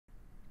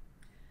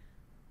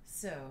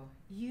So,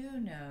 you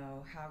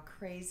know how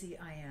crazy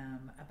I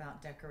am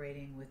about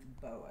decorating with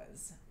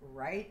boas,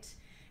 right?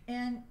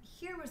 And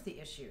here was the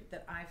issue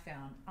that I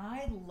found.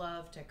 I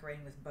love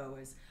decorating with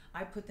boas.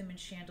 I put them in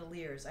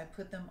chandeliers, I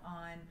put them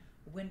on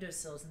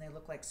windowsills and they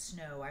look like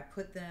snow. I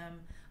put them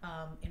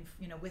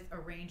with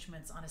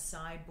arrangements on a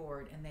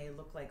sideboard and they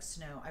look like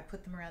snow. I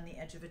put them around the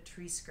edge of a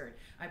tree skirt.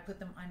 I put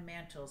them on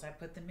mantles. I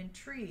put them in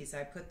trees.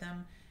 I put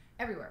them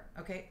everywhere.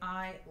 Okay,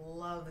 I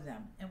love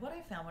them. And what I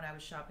found when I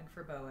was shopping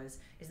for boas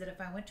is that if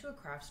I went to a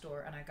craft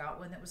store and I got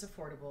one that was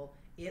affordable,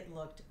 it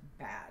looked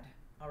bad.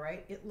 All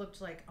right, it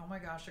looked like, oh my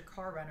gosh, a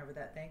car ran over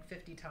that thing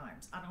 50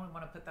 times. I don't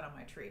want to put that on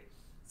my tree.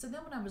 So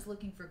then when I was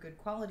looking for good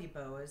quality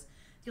boas,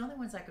 the only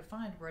ones I could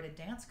find were at a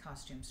dance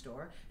costume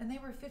store and they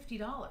were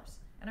 $50.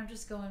 And I'm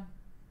just going,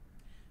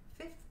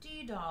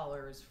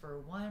 $50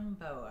 for one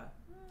boa.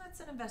 That's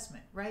an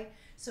investment, right?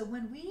 So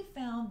when we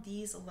found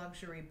these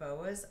luxury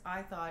boas,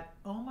 I thought,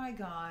 oh my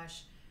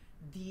gosh,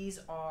 these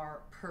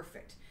are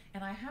perfect.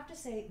 And I have to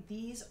say,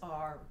 these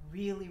are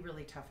really,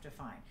 really tough to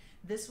find.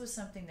 This was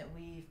something that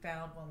we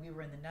found when we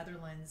were in the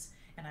Netherlands,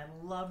 and I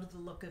loved the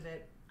look of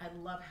it. I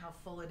love how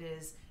full it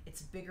is.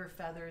 It's bigger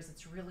feathers,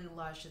 it's really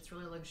lush, it's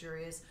really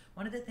luxurious.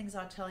 One of the things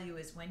I'll tell you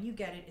is when you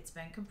get it, it's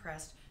been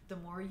compressed. The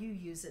more you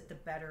use it, the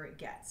better it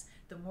gets.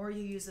 The more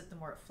you use it, the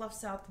more it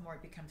fluffs out, the more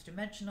it becomes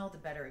dimensional, the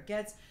better it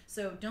gets.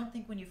 So don't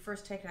think when you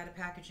first take it out of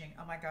packaging,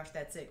 oh my gosh,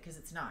 that's it, because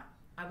it's not.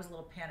 I was a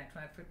little panicked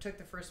when I took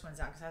the first ones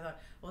out because I thought,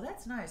 well,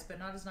 that's nice, but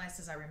not as nice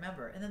as I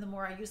remember. And then the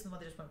more I used them,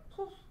 they just went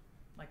poof,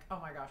 like, oh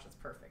my gosh, that's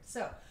perfect.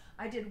 So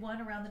I did one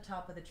around the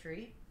top of the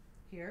tree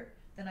here,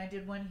 then I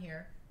did one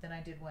here, then I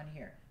did one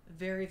here.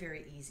 Very,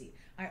 very easy.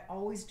 I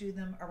always do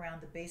them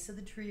around the base of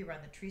the tree,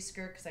 around the tree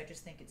skirt, because I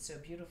just think it's so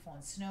beautiful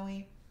and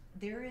snowy.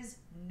 There is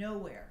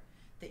nowhere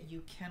that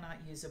you cannot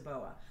use a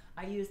boa.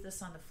 I use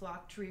this on the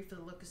flock tree for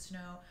the look of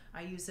snow.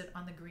 I use it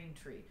on the green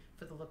tree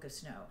for the look of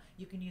snow.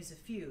 You can use a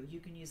few, you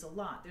can use a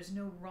lot. There's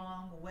no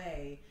wrong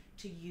way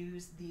to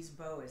use these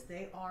boas.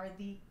 They are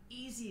the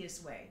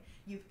easiest way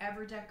you've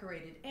ever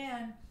decorated.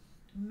 And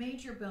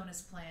major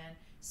bonus plan,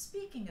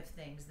 speaking of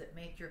things that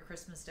make your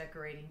Christmas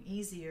decorating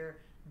easier,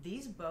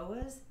 these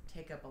boas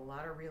take up a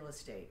lot of real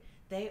estate.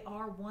 They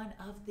are one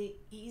of the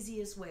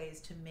easiest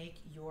ways to make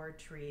your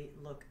tree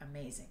look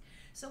amazing.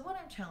 So what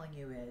I'm telling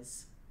you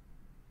is,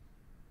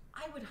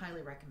 I would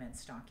highly recommend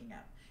stocking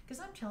up,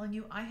 because I'm telling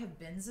you, I have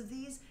bins of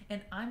these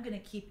and I'm going to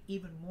keep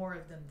even more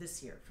of them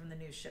this year from the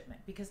new shipment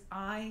because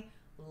I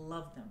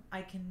love them.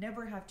 I can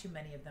never have too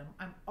many of them.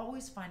 I'm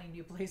always finding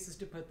new places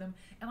to put them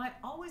and I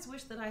always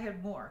wish that I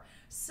had more.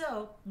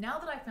 So now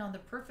that I found the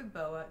perfect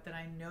boa that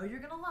I know you're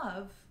going to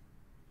love,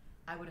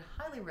 I would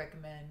highly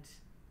recommend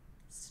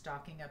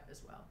stocking up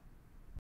as well.